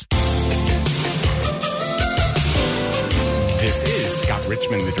This is Scott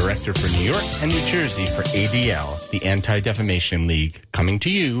Richmond, the director for New York and New Jersey for ADL, the Anti-Defamation League, coming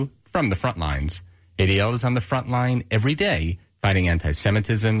to you from the front lines. ADL is on the front line every day, fighting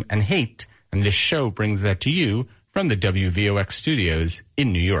anti-Semitism and hate, and this show brings that to you from the WVOX studios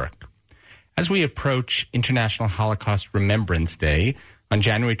in New York. As we approach International Holocaust Remembrance Day on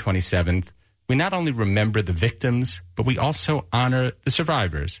January 27th, we not only remember the victims, but we also honor the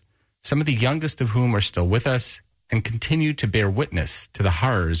survivors, some of the youngest of whom are still with us and continue to bear witness to the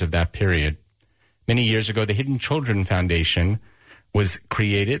horrors of that period. Many years ago, the Hidden Children Foundation was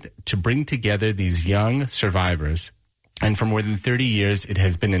created to bring together these young survivors, and for more than 30 years, it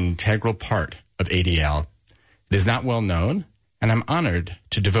has been an integral part of ADL. It is not well known, and I'm honored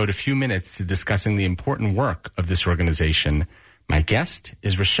to devote a few minutes to discussing the important work of this organization. My guest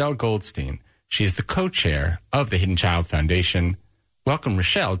is Rochelle Goldstein. She is the co-chair of the Hidden Child Foundation. Welcome,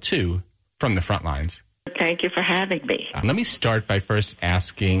 Rochelle, too, From the Front Lines. Thank you for having me. Let me start by first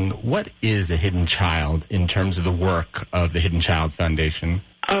asking, what is a hidden child in terms of the work of the Hidden Child Foundation?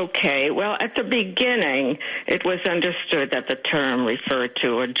 Okay, well, at the beginning, it was understood that the term referred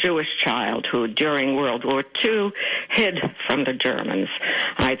to a Jewish child who, during World War II, hid from the Germans,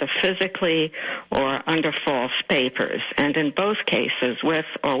 either physically or under false papers, and in both cases, with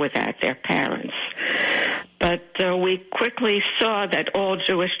or without their parents. But we quickly saw that all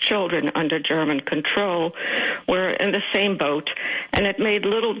Jewish children under German control were in the same boat, and it made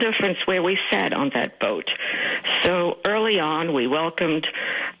little difference where we sat on that boat. So early on, we welcomed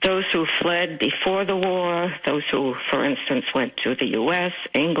those who fled before the war, those who, for instance, went to the U.S.,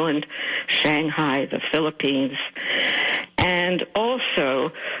 England, Shanghai, the Philippines, and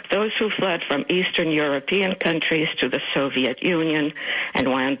also those who fled from Eastern European countries to the Soviet Union and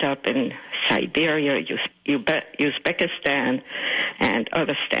wound up in Siberia, Uzbekistan, and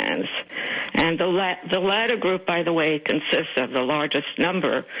other stands. And the latter group, by the way, consists of the largest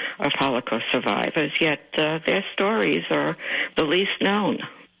number of Holocaust survivors, yet their stories are the least known.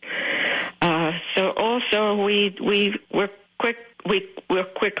 So also we were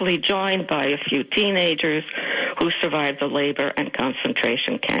quickly joined by a few teenagers who survived the labor and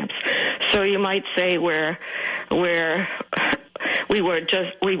concentration camps. So you might say we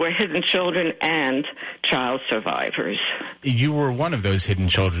were hidden children and child survivors. You were one of those hidden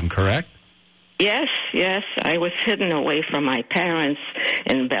children, correct? Yes. I was hidden away from my parents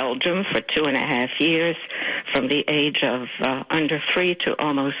in Belgium for 2.5 years, from the age of under 3 to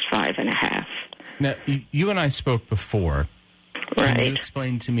almost 5.5. Now, you and I spoke before. Right. Can you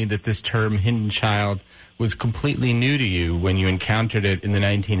explain to me that this term, hidden child, was completely new to you when you encountered it in the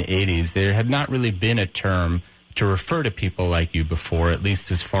 1980s? There had not really been a term to refer to people like you before, at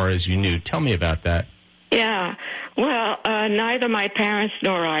least as far as you knew. Tell me about that. Yeah. Well, neither my parents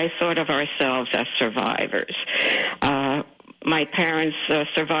nor I thought of ourselves as survivors. My parents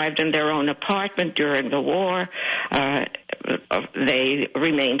survived in their own apartment during the war. They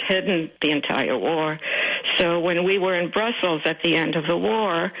remained hidden the entire war. So when we were in Brussels at the end of the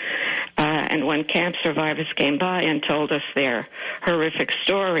war, and when camp survivors came by and told us their horrific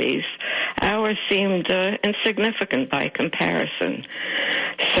stories, ours seemed insignificant by comparison.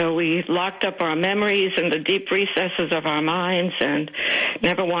 So we locked up our memories in the deep recesses of our minds and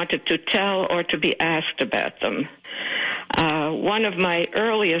never wanted to tell or to be asked about them. One of my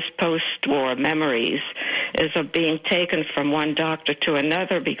earliest post-war memories is of being taken from one doctor to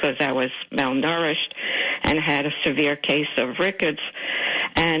another because I was malnourished and had a severe case of rickets.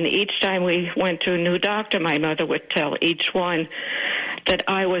 And each time we went to a new doctor, my mother would tell each one that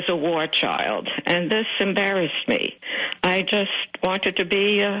I was a war child, and this embarrassed me. I just wanted to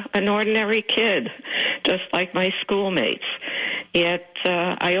be an ordinary kid, just like my schoolmates. Yet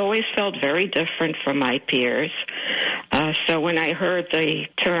I always felt very different from my peers. So when I heard the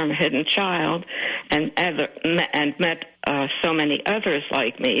term hidden child and met so many others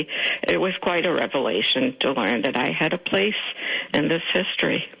like me, it was quite a revelation to learn that I had a place in this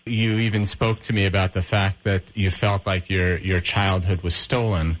history. You even spoke to me about the fact that you felt like your childhood was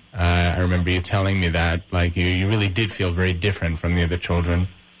stolen. I remember you telling me that, like you really did feel very different from the other children.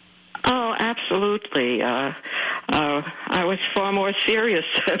 Oh, absolutely. I was far more serious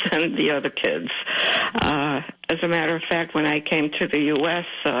than the other kids. As a matter of fact, when I came to the U.S.,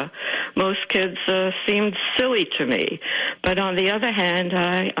 most kids seemed silly to me. But on the other hand,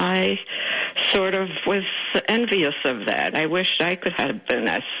 I sort of was envious of that. I wished I could have been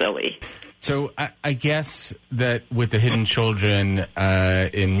as silly. So I guess that with the Hidden Children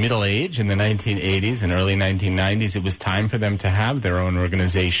in middle age in the 1980s and early 1990s, it was time for them to have their own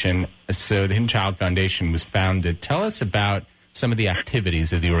organization. So the Hidden Child Foundation was founded. Tell us about some of the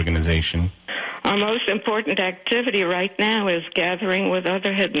activities of the organization. Our most important activity right now is gathering with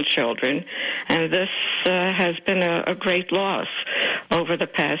other hidden children, and this has been a great loss over the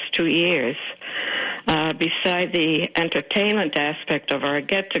past 2 years. Beside the entertainment aspect of our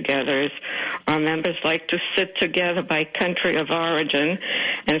get-togethers, our members like to sit together by country of origin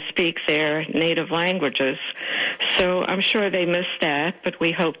and speak their native languages. So I'm sure they miss that, but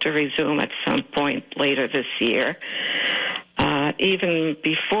we hope to resume at some point later this year. Even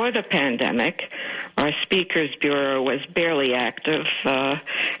before the pandemic, our Speakers Bureau was barely active.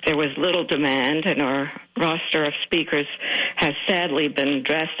 There was little demand, and our roster of speakers has sadly been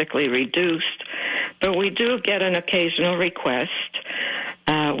drastically reduced. But we do get an occasional request.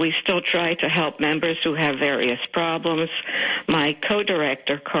 We still try to help members who have various problems. My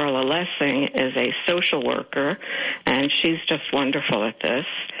co-director, Carla Lessing, is a social worker, and she's just wonderful at this.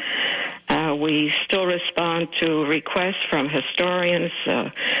 We still respond to requests from historians.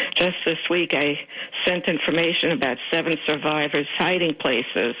 Just this week, I sent information about 7 survivors' hiding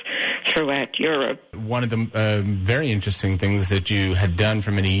places throughout Europe. One of the very interesting things that you had done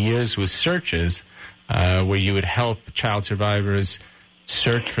for many years was searches, where you would help child survivors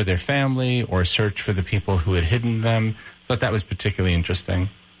search for their family or search for the people who had hidden them. I thought that was particularly interesting.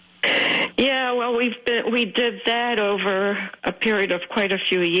 Yeah, well, we did that over a period of quite a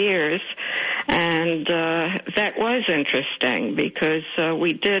few years, and that was interesting because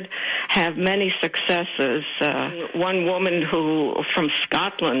we did have many successes. One woman who, from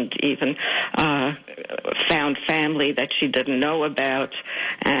Scotland even, found family that she didn't know about,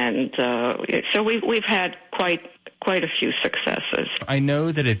 and so we've had quite a few successes. I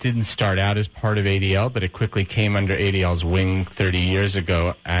know that it didn't start out as part of ADL, but it quickly came under ADL's wing 30 years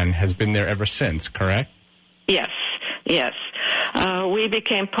ago and has been there ever since, correct? Yes. We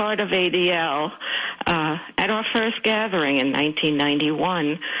became part of ADL at our first gathering in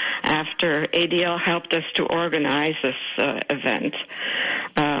 1991 after ADL helped us to organize this event.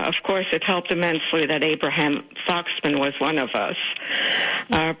 Of course, it helped immensely that Abraham Foxman was one of us.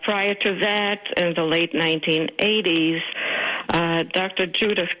 Prior to that, in the late 1980s, Dr.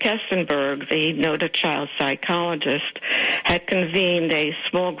 Judith Kestenberg, the noted child psychologist, had convened a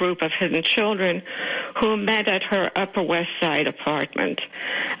small group of hidden children who met at her Upper West Side apartment.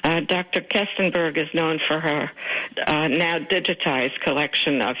 Dr. Kestenberg is known for her now digitized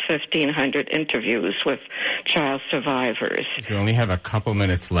collection of 1,500 interviews with child survivors. We only have a couple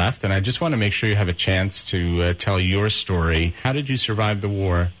minutes left, and I just want to make sure you have a chance to tell your story. How did you survive the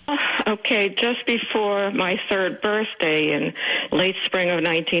war? Okay, just before my 3rd birthday in late spring of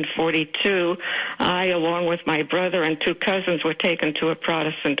 1942, I, along with my brother and 2 cousins, were taken to a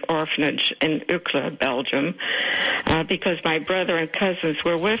Protestant orphanage in Uccle, Belgium. Because my brother and cousins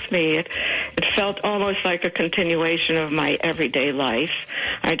were with me, it felt almost like a continuation of my everyday life.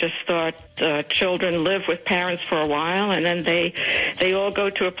 I just thought children live with parents for a while, and then they all go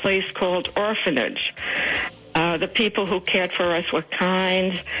to a place called orphanage. The people who cared for us were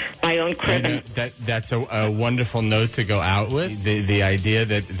kind. My own criminal. That's a wonderful note to go out with. The idea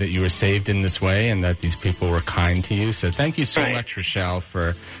that you were saved in this way and that these people were kind to you. So thank you so much, Rochelle,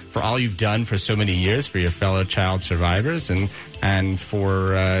 for all you've done for so many years for your fellow child survivors and for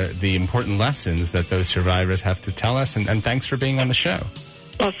the important lessons that those survivors have to tell us. And thanks for being on the show.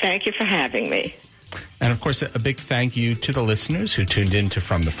 Well, thank you for having me. And, of course, a big thank you to the listeners who tuned in to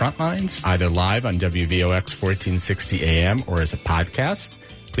From the Frontlines, either live on WVOX 1460 AM or as a podcast.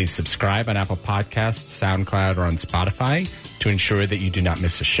 Please subscribe on Apple Podcasts, SoundCloud, or on Spotify to ensure that you do not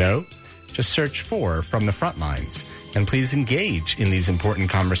miss a show. Just search for From the Frontlines. And please engage in these important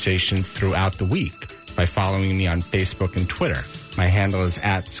conversations throughout the week by following me on Facebook and Twitter. My handle is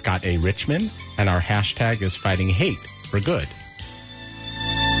 @Scott A. Richmond, and our hashtag is Fighting Hate for Good.